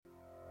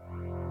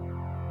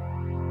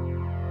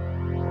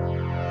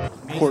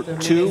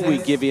Court 2, we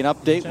give you an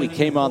update. We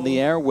came on the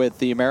air with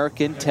the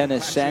American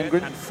Tennys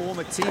Sandgren. And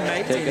former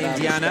teammate in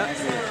Indiana,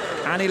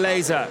 Annie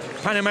Lazor,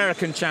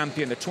 Pan-American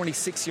champion, the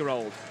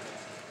 26-year-old.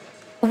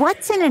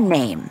 What's in a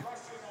name?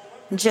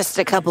 Just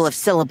a couple of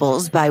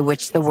syllables by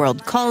which the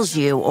world calls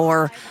you,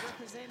 or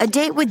a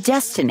date with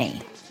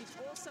destiny?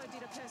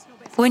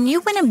 When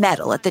you win a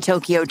medal at the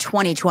Tokyo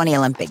 2020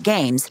 Olympic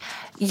Games,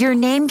 your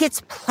name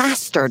gets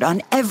plastered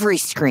on every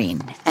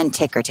screen and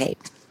ticker tape.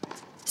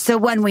 So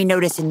when we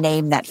notice a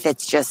name that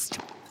fits just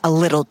a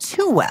little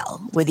too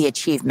well with the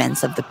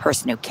achievements of the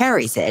person who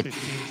carries it,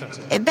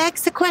 it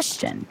begs the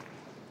question,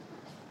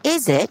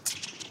 is it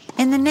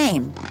in the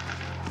name?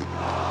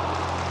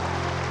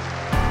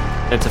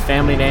 It's a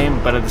family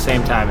name, but at the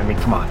same time, I mean,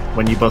 come on.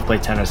 When you both play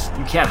tennis,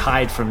 you can't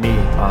hide from me,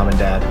 Mom and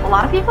Dad. A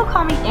lot of people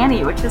call me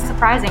Annie, which is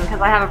surprising because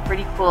I have a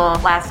pretty cool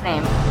last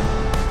name.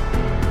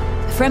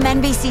 From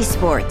NBC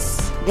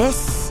Sports,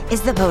 this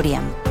is The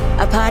Podium,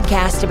 a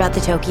podcast about the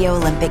Tokyo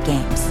Olympic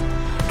Games.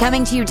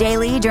 Coming to you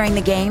daily during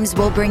the Games,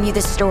 we'll bring you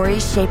the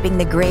stories shaping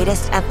the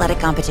greatest athletic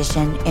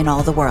competition in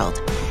all the world,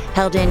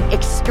 held in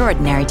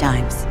extraordinary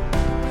times.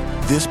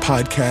 This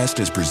podcast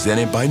is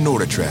presented by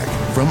NordicTrack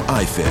from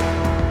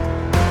iFit.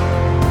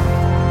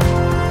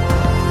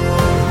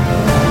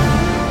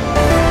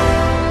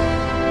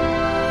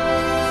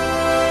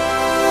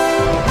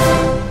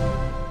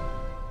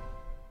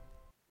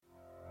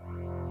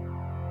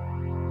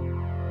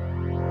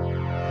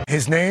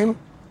 His name,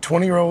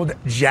 20-year-old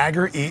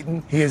Jagger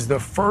Eaton. He is the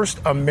first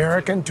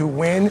American to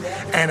win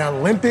an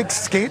Olympic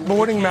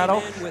skateboarding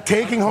medal,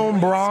 taking home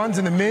bronze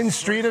in the men's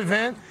street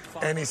event.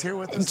 And he's here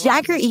with us.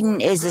 Jagger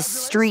Eaton is a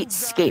street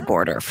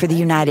skateboarder for the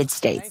United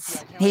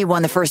States. He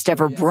won the first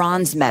ever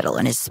bronze medal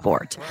in his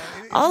sport,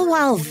 all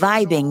while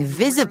vibing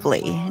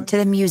visibly to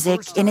the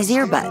music in his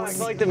earbuds. I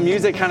feel like the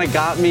music kind of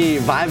got me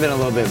vibing a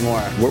little bit more.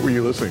 What were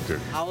you listening to?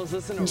 I was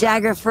listening to...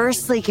 Jagger,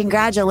 firstly,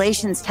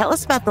 congratulations. Tell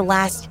us about the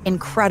last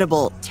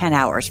incredible 10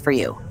 hours for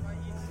you.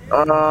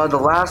 The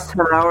last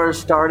 10 hours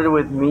started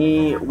with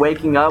me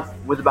waking up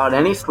with about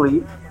any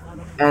sleep,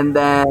 and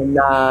then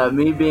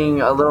me being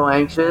a little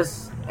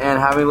anxious and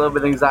having a little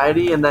bit of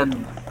anxiety, and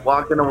then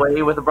walking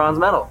away with a bronze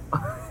medal.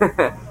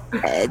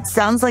 It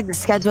sounds like the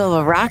schedule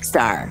of a rock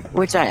star,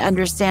 which I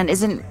understand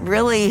isn't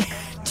really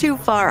too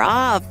far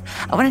off.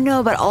 I want to know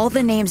about all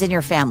the names in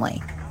your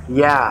family.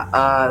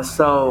 Yeah,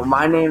 so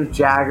my name's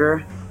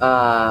Jagger.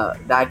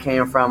 That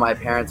came from my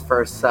parents'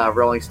 first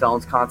Rolling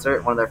Stones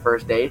concert, one of their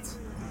first dates.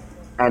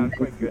 And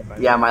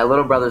yeah, my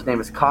little brother's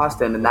name is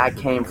Costin, and that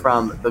came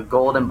from the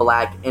gold and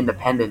black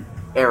independent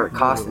Eric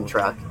Costin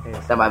truck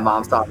that my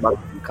mom saw from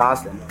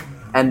Costin.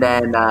 And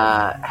then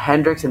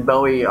Hendrix and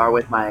Bowie are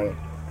with my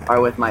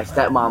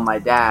stepmom, my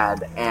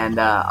dad, and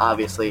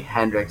obviously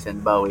Hendrix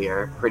and Bowie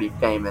are pretty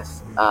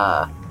famous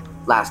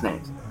last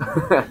names.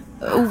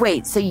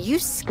 Wait, so you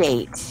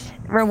skate,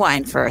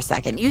 rewind for a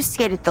second, you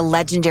skate at the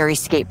legendary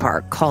skate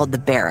park called the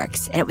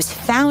Barracks, and it was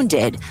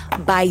founded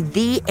by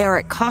the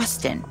Eric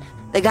Costin,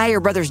 the guy your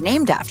brother's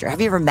named after. Have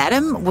you ever met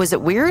him? Was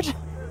it weird?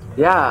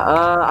 Yeah,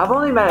 I've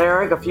only met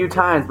Eric a few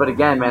times, but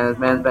again, man, this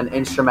man's been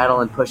instrumental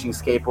in pushing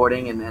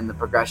skateboarding and the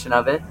progression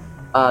of it.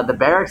 The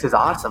Barracks is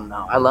awesome,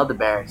 though. I love the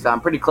Barracks.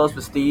 I'm pretty close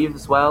with Steve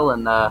as well,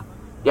 and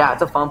yeah,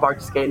 it's a fun park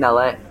to skate in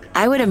LA.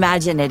 I would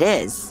imagine it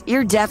is.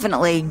 You're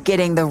definitely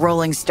getting the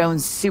Rolling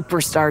Stones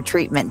superstar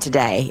treatment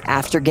today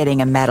after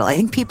getting a medal. I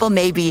think people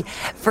maybe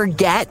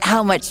forget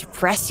how much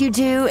press you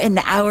do in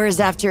the hours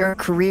after a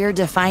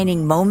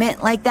career-defining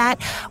moment like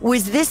that.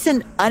 Was this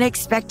an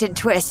unexpected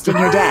twist in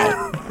your day?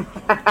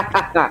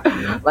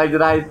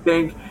 Did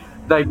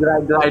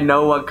I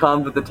know what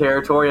comes with the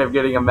territory of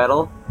getting a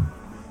medal?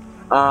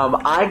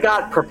 I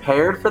got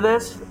prepared for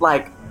this,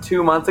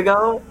 2 months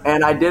ago,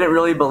 and I didn't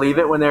really believe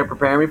it when they were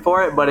preparing me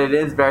for it, but it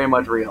is very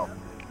much real.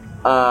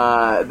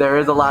 There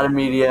is a lot of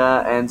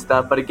media and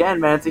stuff, but again,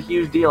 man, it's a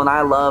huge deal, and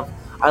I love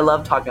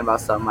talking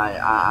about something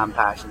I'm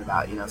passionate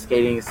about. You know,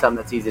 skating is something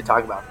that's easy to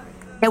talk about.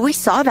 Yeah, we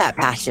saw that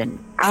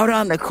passion out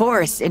on the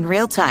course in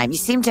real time. You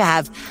seem to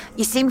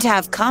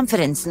have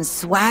confidence and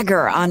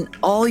swagger on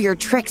all your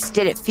tricks.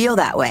 Did it feel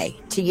that way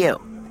to you?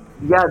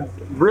 Yeah,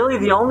 really,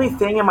 the only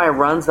thing in my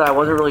runs that I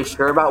wasn't really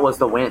sure about was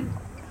the wind.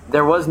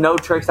 There was no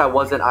tricks I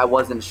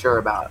wasn't sure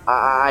about.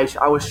 I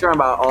was sure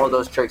about all of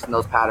those tricks and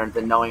those patterns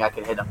and knowing I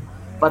could hit them.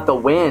 But the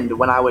wind,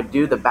 when I would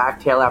do the back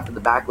tail after the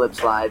back lip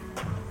slide,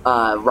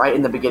 right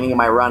in the beginning of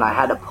my run, I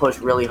had to push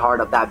really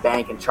hard up that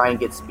bank and try and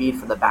get speed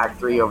for the back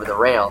three over the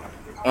rail.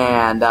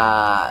 And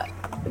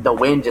the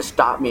wind just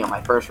stopped me on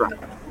my first run,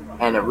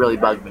 and it really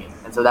bugged me.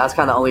 And so that's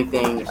kind of the only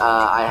thing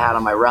I had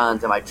on my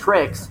runs. And my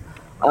tricks,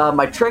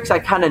 I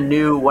kind of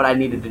knew what I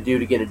needed to do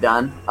to get it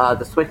done.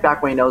 The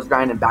switchback wing nose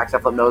grind and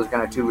backside flip nose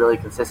grind are two really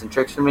consistent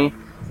tricks for me.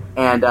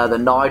 And the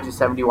Knowledge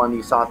 271 that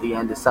you saw at the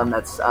end is something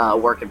that's a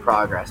work in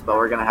progress, but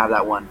we're going to have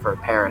that one for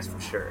Paris for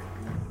sure.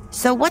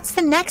 So what's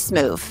the next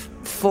move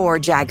for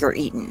Jagger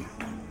Eaton?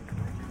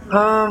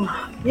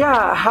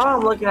 Yeah, how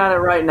I'm looking at it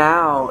right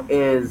now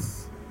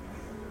is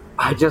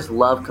I just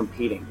love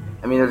competing.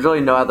 I mean, there's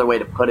really no other way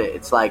to put it.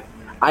 It's like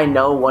I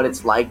know what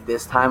it's like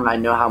this time, and I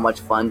know how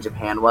much fun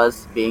Japan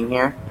was being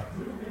here,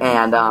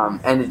 and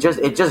it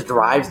just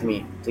drives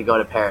me to go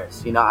to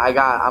Paris. You know,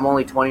 I'm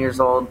only 20 years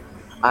old.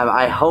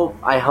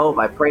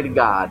 I pray to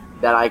God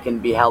that I can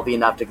be healthy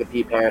enough to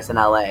compete Paris and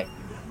LA,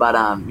 but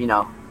you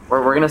know,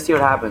 we're gonna see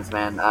what happens,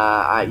 man.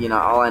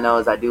 All I know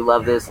is I do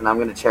love this, and I'm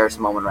gonna cherish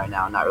the moment right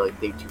now and not really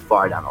think too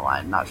far down the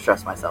line, not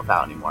stress myself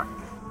out anymore.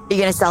 You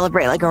gonna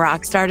celebrate like a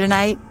rock star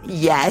tonight?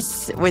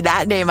 Yes. With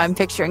that name, I'm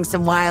picturing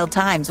some wild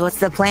times.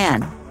 What's the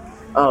plan?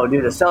 Oh,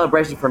 dude, the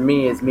celebration for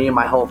me is me and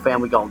my whole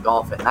family going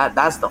golfing.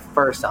 That's the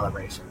first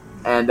celebration.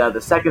 And the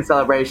second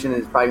celebration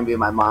is probably going to be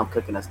my mom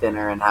cooking us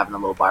dinner and having a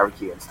little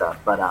barbecue and stuff.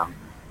 But,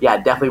 yeah,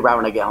 definitely right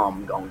when I get home,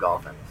 I'm going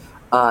golfing.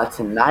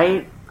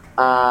 Tonight,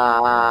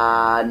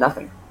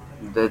 nothing.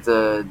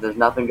 There's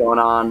nothing going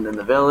on in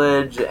the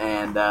village,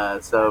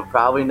 and so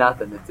probably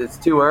nothing. It's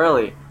too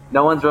early.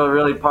 No one's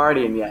really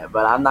partying yet,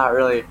 but I'm not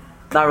really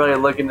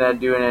looking at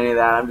doing any of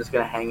that. I'm just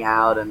going to hang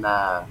out and,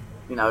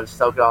 just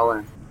soak it all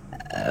in.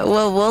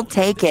 Well, we'll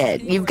take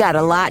it. You've got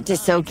a lot to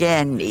soak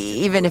in,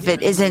 even if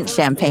it isn't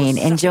champagne.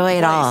 Enjoy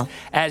it all.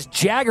 As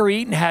Jagger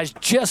Eaton has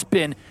just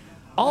been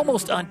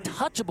almost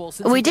untouchable.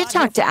 We did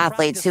talk to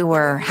athletes who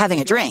were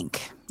having a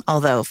drink,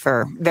 although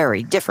for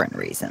very different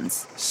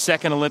reasons.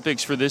 Second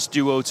Olympics for this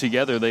duo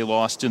together. They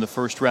lost in the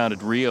first round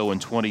at Rio in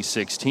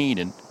 2016.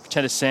 And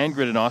Tennys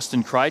Sandgren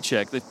and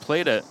Krajicek, they've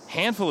played a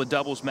handful of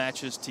doubles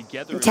matches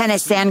together.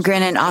 Tennys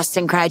Sandgren and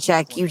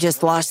Krajicek, you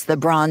just lost the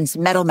bronze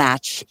medal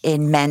match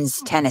in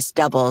men's tennis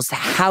doubles.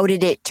 How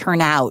did it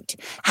turn out?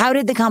 How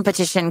did the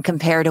competition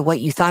compare to what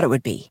you thought it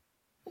would be?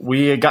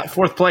 We got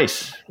fourth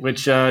place,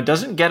 which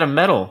doesn't get a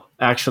medal,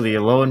 actually,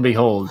 lo and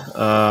behold.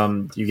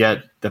 You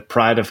get the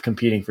pride of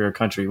competing for your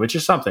country, which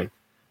is something,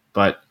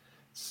 but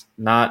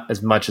not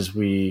as much as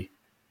we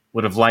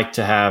would have liked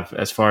to have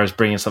as far as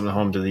bringing something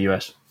home to the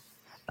U.S.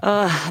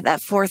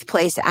 That fourth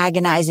place,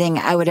 agonizing,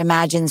 I would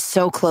imagine,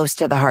 so close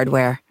to the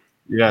hardware.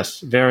 Yes,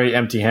 very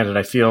empty-handed.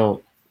 I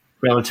feel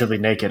relatively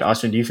naked.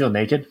 Austin, do you feel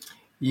naked?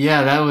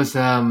 Yeah, that was,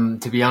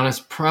 to be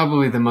honest,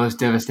 probably the most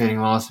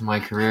devastating loss in my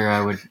career,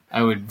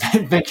 I would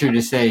venture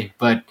to say.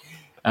 But,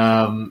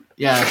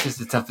 it's just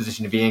a tough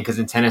position to be in because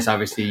in tennis,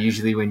 obviously,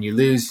 usually when you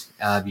lose,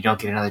 you don't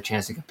get another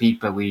chance to compete.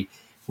 But we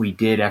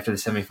did after the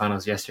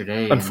semifinals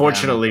yesterday.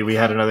 Unfortunately, we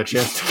had another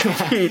chance to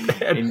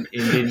compete. and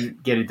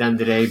didn't get it done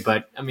today.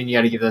 But, I mean, you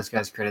got to give those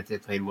guys credit. They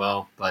played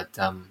well, but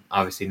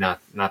obviously not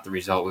the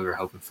result we were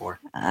hoping for.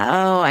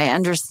 Oh, I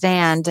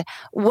understand.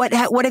 What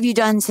have you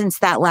done since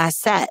that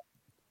last set?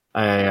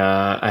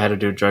 I had to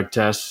do a drug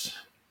test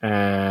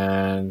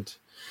and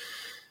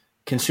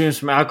consume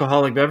some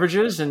alcoholic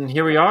beverages, and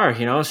here we are,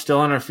 still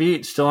on our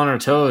feet, still on our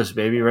toes,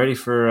 baby, ready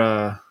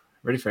for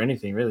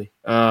anything, really.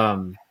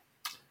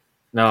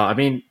 No, I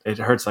mean, it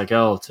hurts like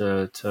hell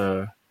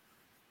to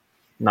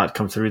not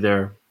come through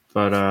there,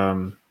 but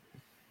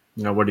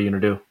what are you gonna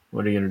do?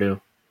 What are you gonna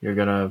do? You're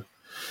gonna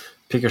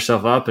pick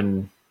yourself up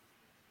and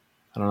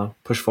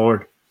push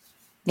forward.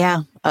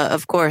 Yeah,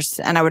 of course.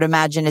 And I would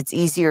imagine it's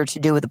easier to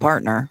do with a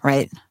partner,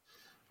 right?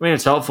 I mean,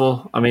 it's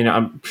helpful. I mean,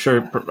 I'm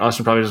sure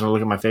Austin probably doesn't look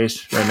at my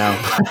face right now.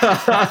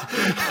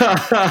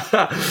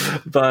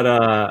 But,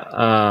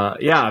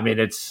 I mean,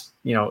 it's,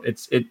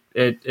 it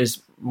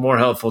is more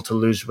helpful to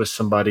lose with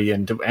somebody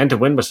and to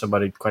win with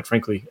somebody, quite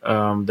frankly,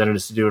 than it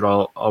is to do it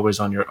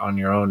always on your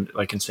own,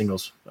 like in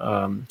singles.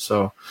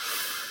 So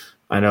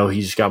I know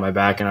he's got my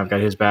back and I've got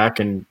his back,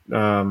 and,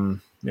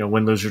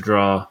 win, lose, or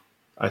draw.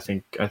 I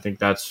think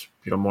that's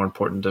more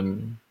important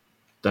than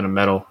a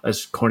medal.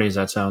 As corny as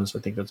that sounds, I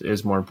think that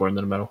is more important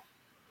than a medal.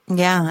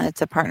 Yeah,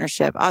 it's a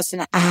partnership.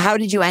 Austin, how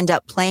did you end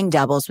up playing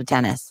doubles with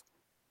Tennys?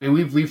 I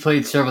mean, we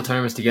played several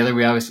tournaments together.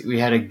 We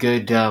had a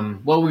good.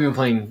 We've been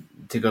playing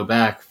to go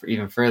back for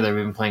even further.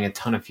 We've been playing a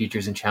ton of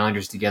futures and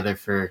challengers together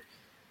for,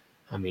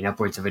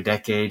 upwards of a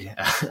decade,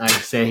 I'd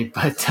say.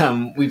 But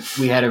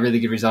we had a really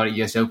good result at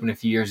US Open a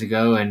few years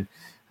ago, and.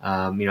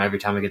 Every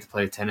time I get to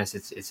play tennis,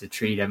 it's a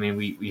treat. I mean,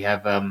 we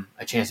have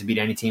a chance to beat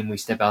any team we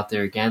step out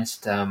there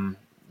against.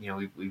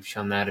 We've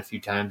shown that a few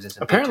times.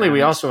 Apparently,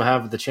 we also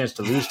have the chance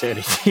to lose to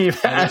any team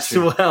as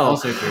well.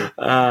 Also true.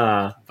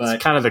 But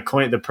it's kind of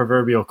the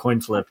proverbial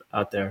coin flip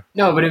out there.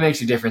 No, but it makes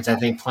a difference. I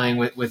think playing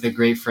with a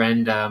great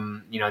friend,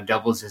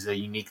 doubles is a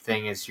unique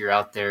thing as you're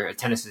out there.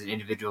 Tennis is an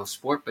individual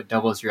sport, but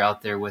doubles you're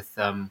out there with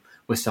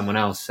someone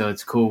else. So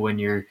it's cool when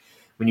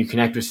you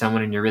connect with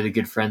someone and you're really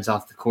good friends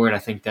off the court. I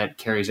think that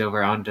carries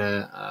over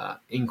onto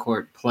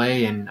in-court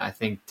play, and I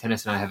think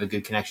Tennys and I have a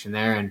good connection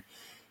there. And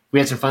we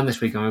had some fun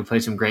this weekend. We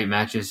played some great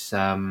matches.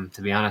 To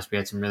be honest, we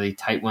had some really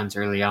tight ones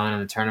early on in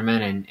the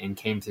tournament and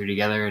came through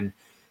together. And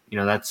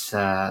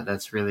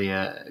that's really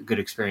a good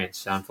experience.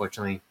 So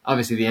unfortunately,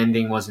 obviously the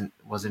ending wasn't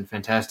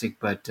fantastic,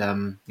 but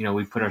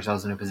we put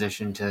ourselves in a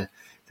position to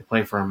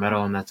play for a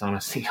medal, and that's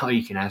honestly all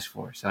you can ask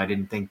for. So I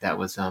didn't think that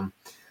was a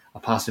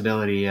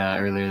possibility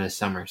earlier this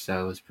summer.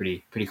 So it was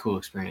pretty cool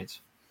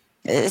experience.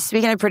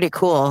 Speaking of pretty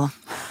cool,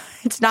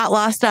 it's not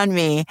lost on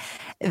me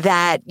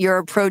that you're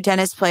a pro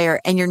tennis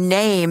player and your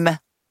name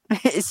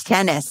is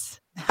Tennys.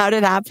 How did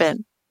it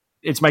happen?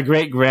 it's my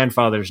great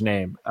grandfather's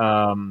name.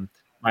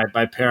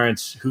 My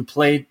parents who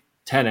played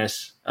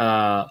tennis,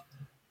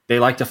 they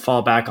like to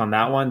fall back on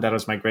that one. That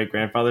was my great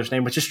grandfather's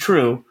name, which is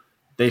true.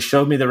 They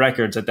showed me the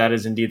records that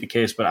is indeed the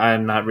case, but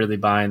I'm not really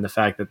buying the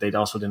fact that they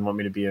also didn't want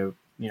me to be a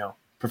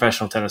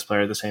professional tennis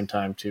player at the same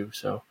time too.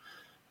 So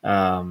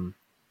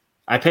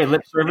I pay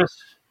lip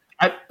service.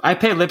 I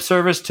pay lip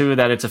service to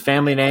that it's a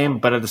family name,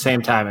 but at the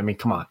same time, I mean,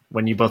 come on,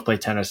 when you both play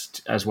tennis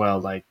as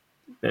well, like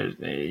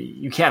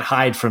you can't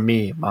hide from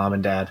me, Mom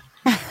and Dad.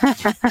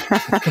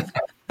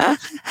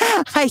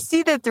 I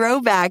see the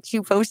throwbacks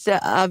you post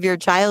of your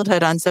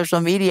childhood on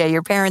social media.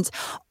 Your parents,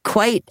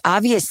 quite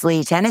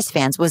obviously tennis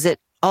fans. Was it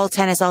all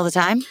tennis all the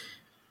time?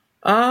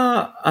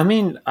 I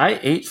mean, I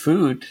ate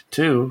food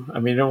too. I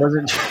mean, it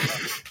wasn't.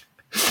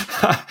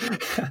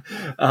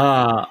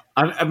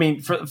 I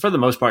mean, for the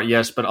most part,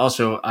 yes, but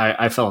also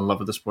I fell in love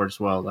with the sport as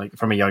well, like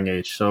from a young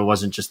age. So it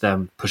wasn't just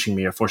them pushing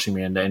me or forcing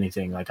me into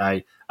anything. Like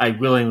I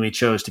willingly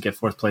chose to get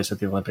fourth place at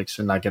the Olympics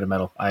and not get a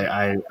medal.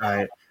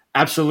 I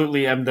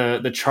absolutely am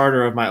the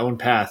charter of my own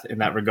path in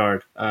that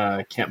regard.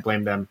 Can't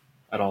blame them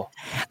at all.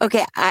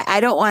 Okay, I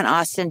don't want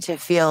Austin to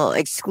feel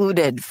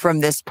excluded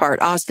from this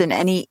part. Austin,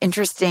 any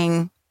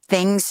interesting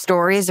things,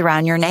 stories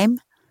around your name?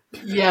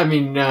 Yeah, I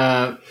mean,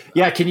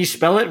 can you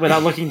spell it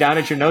without looking down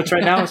at your notes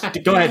right now?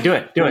 Go ahead, do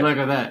it. Look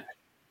at that.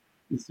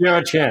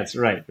 Zero chance,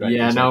 right?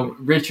 Yeah, exactly. no,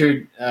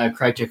 Richard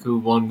Krajicek, who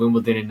won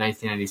Wimbledon in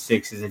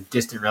 1996, is a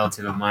distant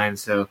relative of mine,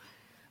 so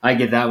I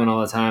get that one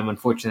all the time.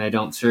 Unfortunately, I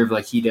don't serve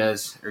like he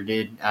does or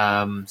did.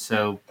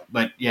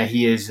 But yeah,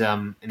 he is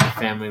in the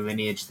family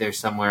lineage there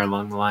somewhere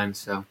along the line.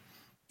 So,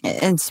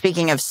 and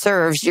speaking of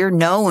serves, you're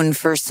known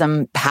for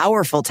some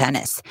powerful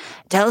tennis.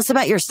 Tell us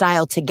about your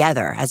style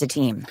together as a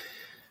team.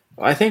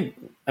 Well,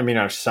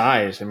 our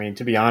size. I mean,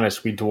 to be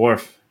honest, we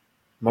dwarf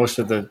most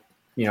of the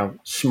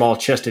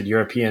small-chested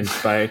Europeans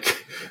by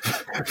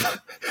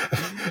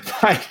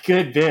a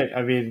good bit.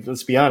 I mean,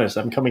 let's be honest.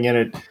 I'm coming in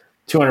at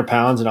 200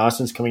 pounds, and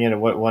Austin's coming in at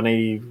what,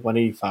 180,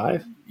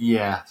 185?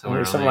 Yeah,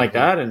 something like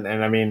that. And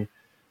I mean,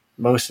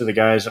 most of the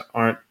guys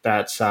aren't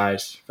that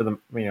size for the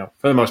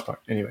most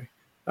part, anyway.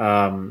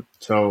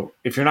 So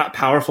if you're not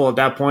powerful at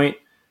that point,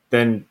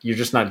 then you're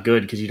just not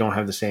good because you don't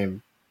have the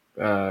same,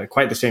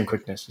 quite the same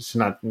quickness. It's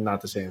not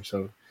the same.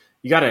 So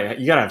you gotta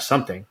have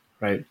something,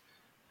 right?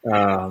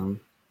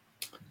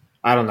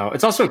 I don't know.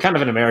 It's also kind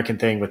of an American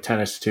thing with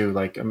tennis too.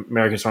 Like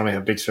Americans normally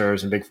have big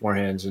serves and big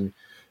forehands and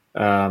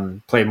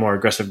play more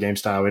aggressive game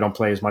style. We don't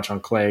play as much on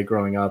clay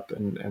growing up,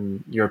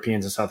 and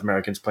Europeans and South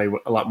Americans play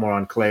a lot more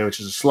on clay, which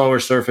is a slower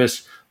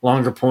surface,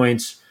 longer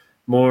points,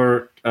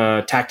 more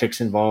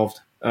tactics involved.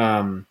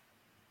 In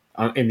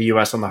the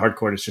U.S. on the hard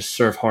court, it's just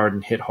serve hard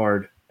and hit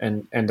hard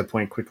and end the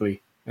point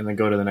quickly and then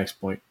go to the next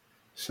point.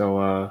 So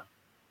I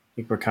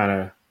think we're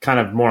kind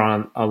of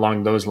more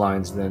along those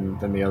lines than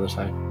the other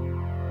side.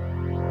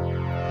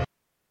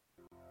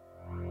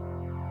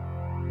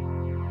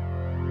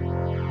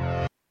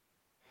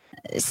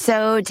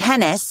 So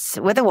tennis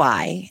with a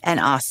Y and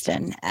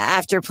Austin,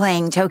 after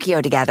playing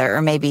Tokyo together,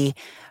 or maybe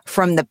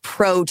from the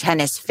pro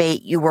tennis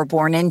fate you were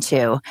born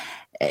into,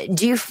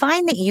 do you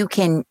find that you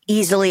can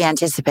easily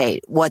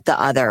anticipate what the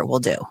other will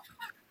do?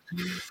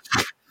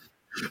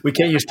 We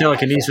can't use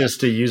telekinesis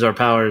to use our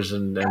powers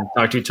and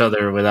talk to each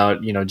other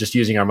without, just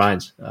using our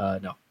minds.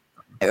 No.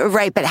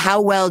 Right, but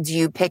how well do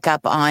you pick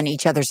up on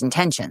each other's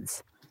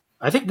intentions?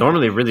 I think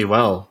normally really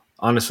well.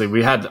 Honestly,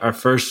 we had our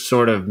first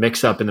sort of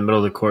mix-up in the middle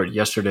of the court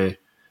yesterday,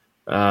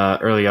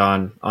 early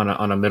on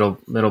a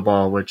middle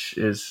ball, which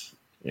is,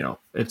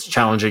 it's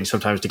challenging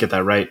sometimes to get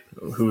that right.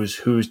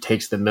 Who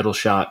takes the middle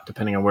shot,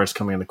 depending on where it's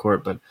coming on the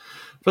court. But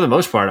for the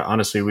most part,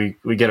 honestly,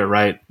 we get it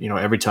right,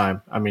 every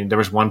time. I mean, there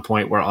was one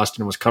point where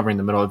Austin was covering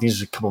the middle.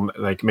 These are a couple,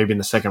 like maybe in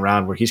the second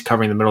round, where he's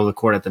covering the middle of the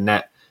court at the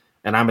net,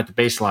 and I'm at the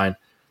baseline,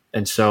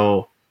 and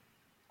so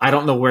I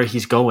don't know where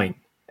he's going,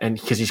 and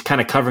because he's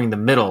kind of covering the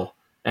middle.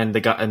 And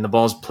the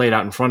ball's played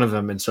out in front of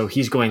him. And so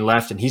he's going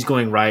left and he's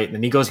going right. And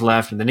then he goes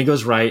left and then he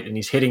goes right. And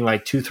he's hitting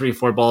like 2, 3,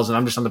 4 balls. And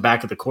I'm just on the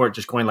back of the court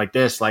just going like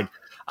this. Like,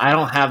 I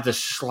don't have the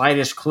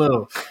slightest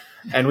clue.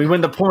 And we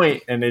win the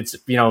point and it's,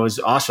 it was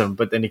awesome.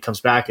 But then he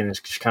comes back and it's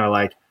just kind of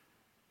like,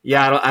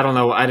 yeah, I don't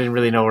know. I didn't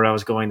really know where I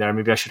was going there.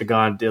 Maybe I should have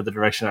gone the other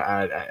direction.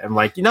 I'm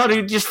like,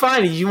 dude, just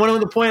fine. You want to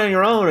win the point on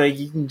your own. Like,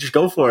 you can just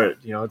go for it.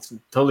 It's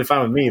totally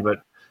fine with me.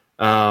 But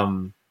I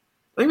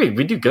think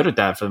we do good at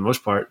that for the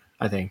most part,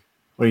 I think.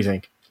 What do you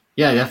think?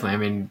 Yeah, definitely. I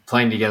mean,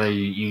 playing together,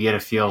 you get a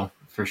feel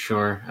for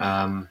sure.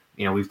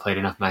 We've played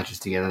enough matches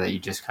together that you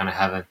just kind of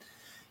have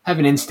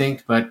an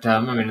instinct. But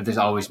there's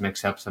always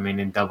mix-ups. I mean,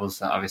 in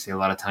doubles, obviously, a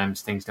lot of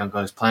times things don't go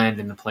as planned,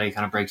 and the play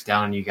kind of breaks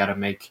down. And you got to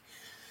make,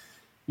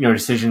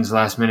 decisions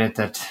last minute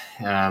that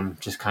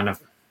just kind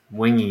of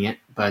winging it.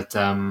 But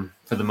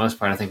for the most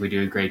part, I think we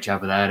do a great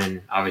job of that.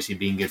 And obviously,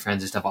 being good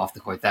friends and stuff off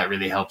the court, that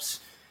really helps.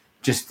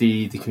 Just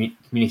the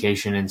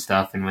communication and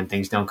stuff, and when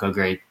things don't go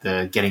great,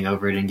 the getting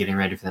over it and getting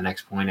ready for the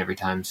next point every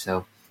time.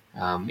 So,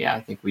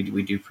 I think we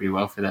do pretty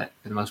well for that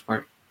for the most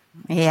part.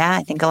 Yeah,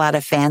 I think a lot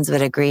of fans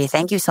would agree.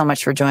 Thank you so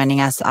much for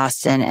joining us,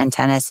 Austin and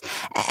Tennys.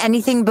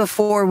 Anything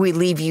before we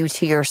leave you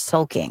to your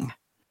sulking?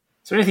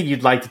 Is there anything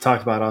you'd like to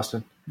talk about,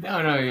 Austin? No.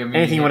 I mean,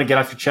 anything you want to get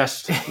off your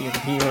chest? you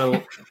want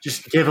to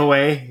just give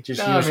away?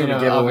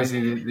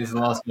 Obviously, this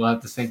loss will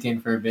have to sink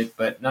in for a bit.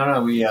 But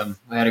no, we had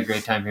a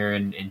great time here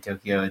in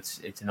Tokyo.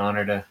 It's an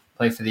honor to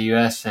play for the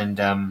U.S. and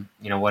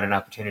what an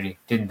opportunity.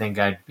 Didn't think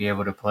I'd be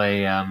able to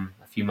play a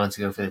few months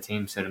ago for the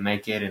team, so to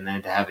make it and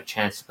then to have a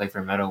chance to play for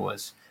a medal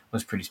was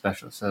pretty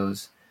special. So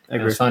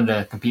it was fun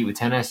to compete with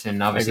tennis,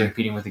 and obviously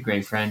competing with a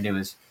great friend. It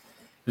was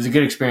a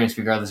good experience,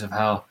 regardless of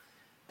how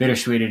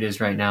bittersweet it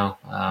is right now.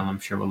 I'm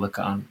sure we'll look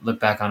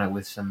back on it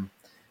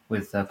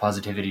with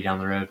positivity down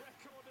the road.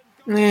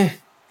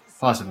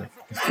 Possibly,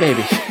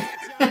 maybe.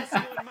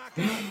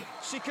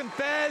 She can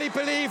barely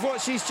believe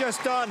what she's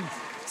just done.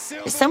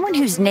 Someone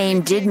whose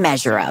name did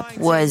measure up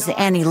was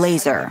Annie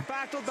Lazor.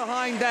 Battle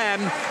behind them,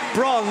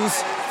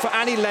 bronze for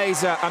Annie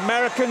Lazor.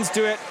 Americans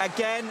do it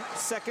again,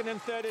 second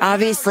and third.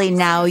 Obviously,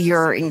 now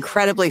you're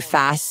incredibly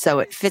fast, so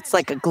it fits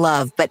like a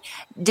glove. But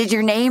did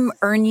your name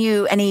earn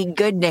you any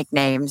good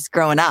nicknames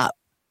growing up?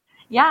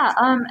 Yeah,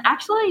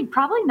 actually,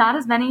 probably not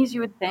as many as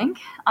you would think.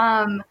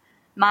 A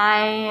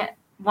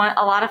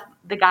lot of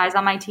the guys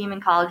on my team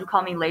in college would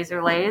call me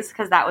Laser Lays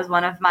because that was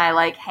one of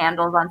my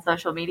handles on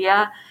social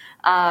media.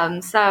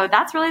 So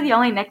that's really the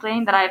only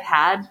nickname that I've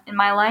had in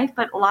my life.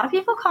 But a lot of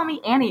people call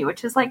me Annie,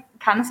 which is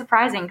kind of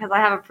surprising because I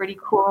have a pretty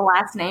cool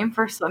last name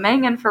for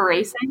swimming and for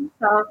racing.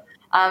 So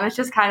it's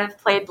just kind of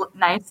played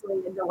nicely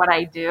into what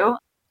I do.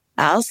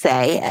 I'll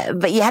say,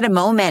 but you had a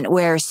moment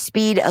where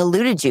speed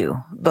eluded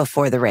you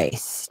before the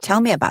race.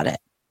 Tell me about it.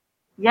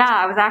 Yeah,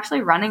 I was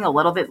actually running a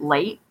little bit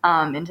late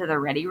into the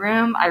ready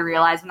room. I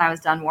realized when I was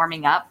done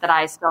warming up that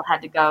I still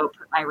had to go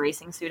put my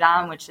racing suit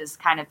on, which is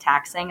kind of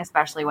taxing,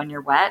 especially when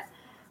you're wet.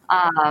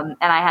 And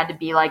I had to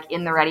be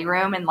in the ready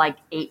room in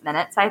 8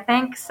 minutes, I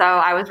think. So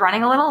I was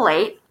running a little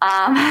late.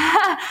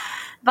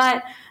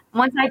 But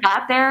once I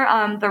got there,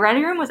 the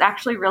ready room was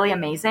actually really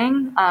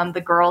amazing.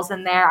 The girls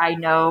in there, I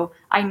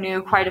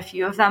knew quite a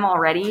few of them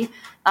already.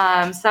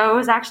 So it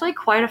was actually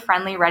quite a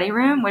friendly ready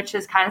room, which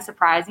is kind of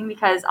surprising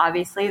because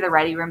obviously the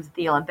ready rooms at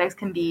the Olympics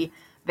can be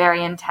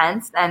very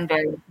intense and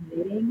very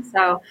intimidating.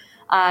 So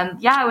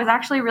it was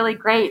actually really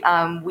great.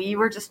 We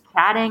were just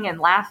chatting and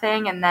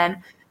laughing, and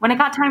then when it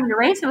got time to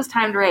race, it was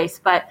time to race.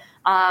 But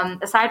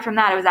aside from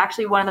that, it was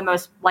actually one of the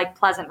most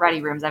pleasant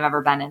ready rooms I've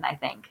ever been in, I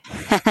think.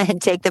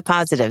 Take the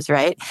positives,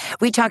 right?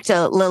 We talked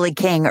to Lily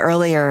King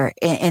earlier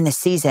in the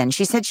season.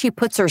 She said she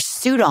puts her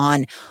suit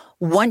on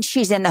once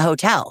she's in the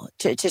hotel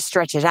to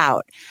stretch it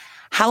out.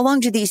 How long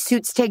do these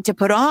suits take to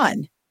put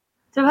on?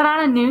 To put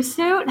on a new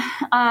suit,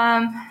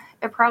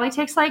 it probably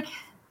takes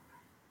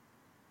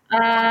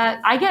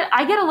I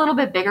get a little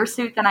bit bigger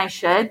suit than I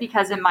should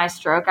because in my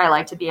stroke, I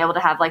like to be able to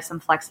have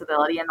some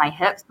flexibility in my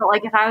hips. But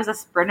if I was a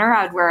sprinter,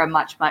 I would wear a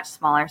much, much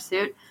smaller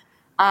suit.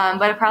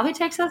 But it probably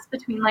takes us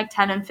between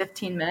 10 and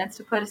 15 minutes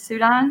to put a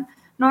suit on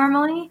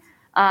normally.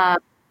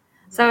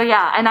 So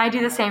yeah, and I do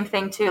the same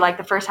thing too.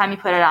 The first time you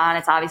put it on,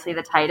 it's obviously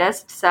the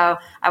tightest. So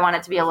I want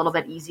it to be a little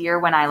bit easier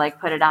when I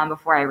put it on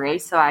before I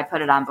race. So I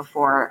put it on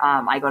before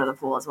I go to the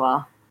pool as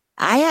well.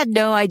 I had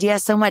no idea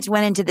so much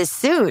went into the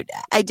suit.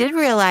 I did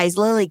realize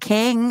Lily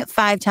King,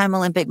 5-time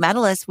Olympic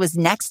medalist, was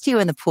next to you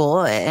in the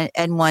pool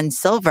and won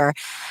silver.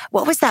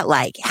 What was that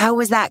like? How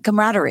was that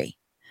camaraderie?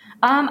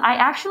 I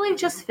actually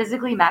just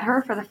physically met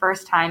her for the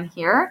first time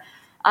here.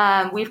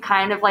 We've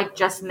kind of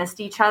just missed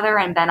each other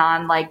and been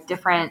on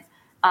different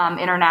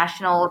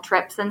international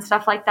trips and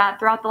stuff like that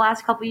throughout the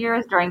last couple of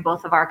years during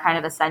both of our kind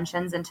of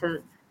ascensions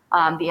into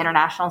the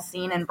international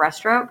scene in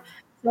breaststroke.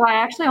 So I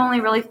actually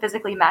only really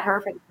physically met her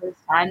for the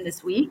first time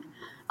this week.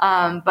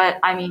 But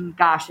I mean,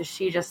 gosh, is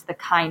she just the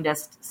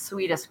kindest,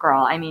 sweetest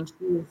girl. I mean,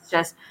 she's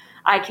just,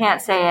 I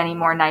can't say any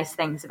more nice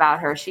things about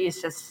her.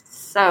 She's just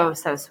so,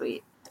 so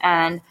sweet.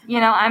 And,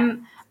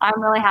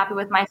 I'm really happy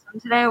with my swim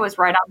today. It was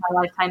right on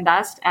my lifetime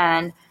best.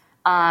 And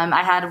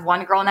I had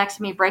one girl next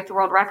to me break the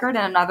world record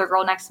and another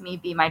girl next to me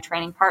be my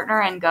training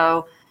partner and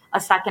go a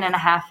second and a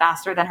half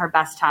faster than her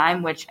best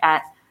time, which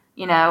at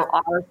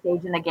our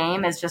stage in the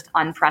game is just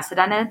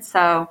unprecedented.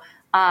 So,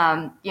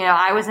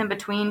 I was in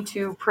between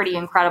two pretty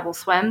incredible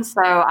swims.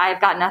 So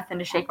I've got nothing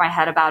to shake my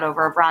head about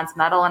over a bronze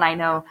medal. And I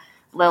know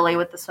Lily,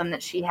 with the swim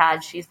that she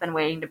had, she's been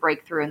waiting to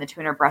break through in the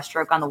 200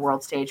 breaststroke on the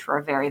world stage for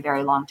a very,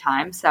 very long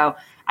time. So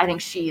I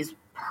think she's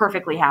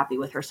perfectly happy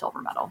with her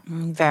silver medal.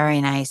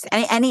 Very nice.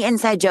 Any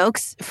inside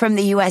jokes from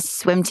the U.S.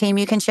 swim team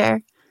you can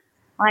share?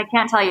 Well, I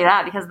can't tell you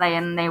that because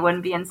they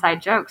wouldn't be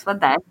inside jokes,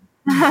 would they?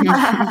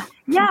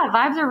 Yeah,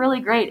 vibes are really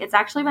great. It's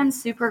actually been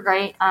super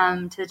great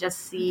to just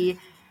see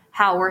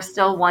how we're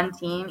still one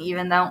team,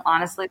 even though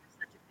honestly there's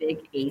such a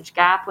big age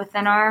gap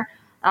within our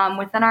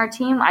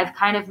team. I've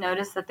kind of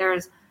noticed that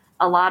there's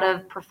a lot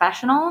of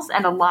professionals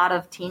and a lot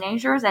of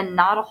teenagers and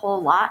not a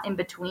whole lot in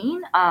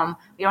between.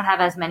 We don't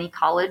have as many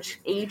college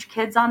age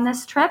kids on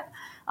this trip,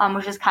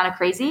 which is kind of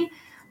crazy.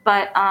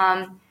 But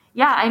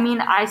yeah, I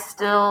mean, I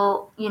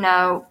still,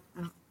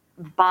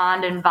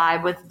 bond and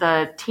vibe with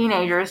the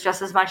teenagers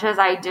just as much as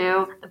I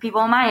do the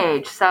people my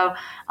age. So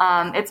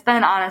it's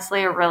been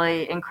honestly a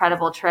really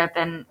incredible trip.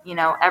 And, you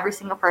know, every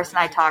single person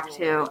I talk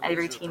to,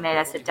 every teammate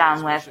I sit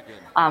down with,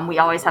 we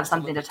always have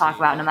something to talk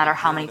about no matter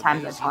how many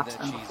times I've talked to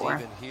them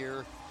before.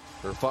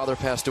 Her father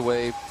passed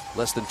away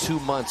less than 2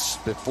 months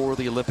before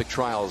the Olympic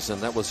trials,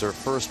 and that was her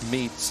first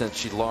meet since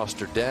she lost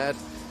her dad.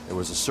 There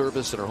was a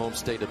service in her home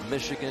state of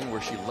Michigan where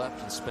she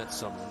left and spent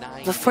some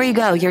 9 Before you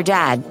go, your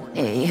dad,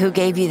 who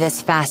gave you this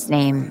fast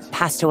name,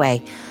 passed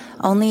away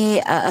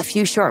only a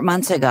few short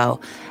months ago.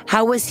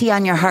 How was he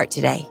on your heart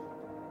today?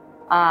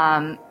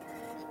 I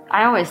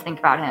always think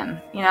about him.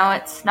 You know,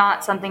 it's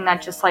not something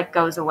that just like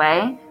goes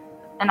away.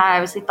 And I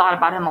obviously thought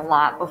about him a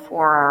lot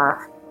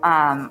before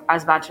I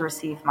was about to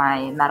receive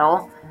my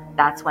medal.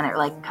 That's when it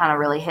like kind of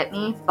really hit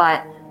me.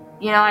 But,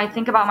 you know, I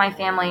think about my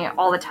family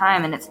all the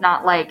time, and it's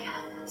not like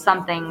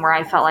something where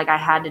I felt like I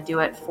had to do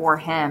it for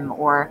him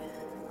or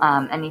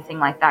anything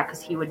like that,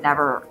 because he would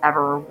never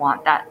ever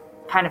want that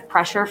kind of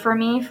pressure for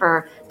me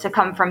to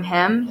come from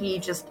him. He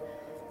just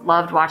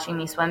loved watching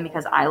me swim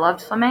because I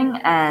loved swimming,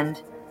 and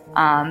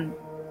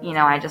you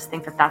know, I just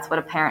think that that's what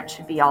a parent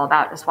should be all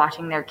about, just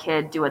watching their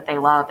kid do what they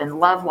love and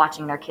love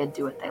watching their kid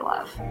do what they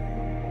love.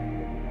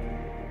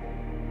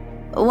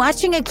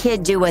 Watching a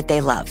kid do what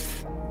they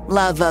love.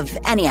 Love of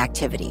any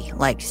activity,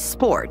 like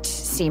sport,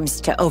 seems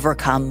to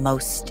overcome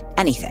most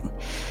anything.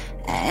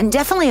 And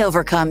definitely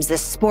overcomes the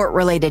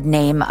sport-related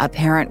name a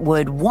parent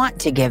would want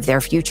to give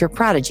their future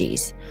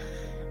prodigies.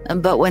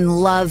 But when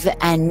love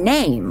and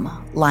name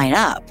line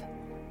up,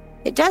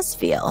 it does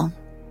feel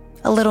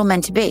a little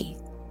meant to be.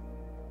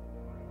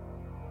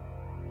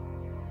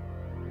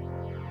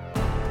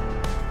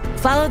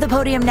 Follow the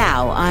Podium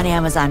now on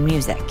Amazon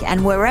Music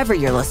and wherever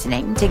you're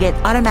listening to get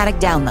automatic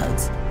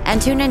downloads.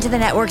 And tune into the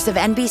networks of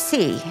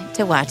NBC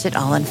to watch it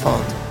all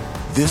unfold.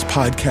 This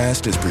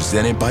podcast is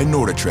presented by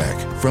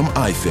NordicTrack from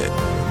iFit.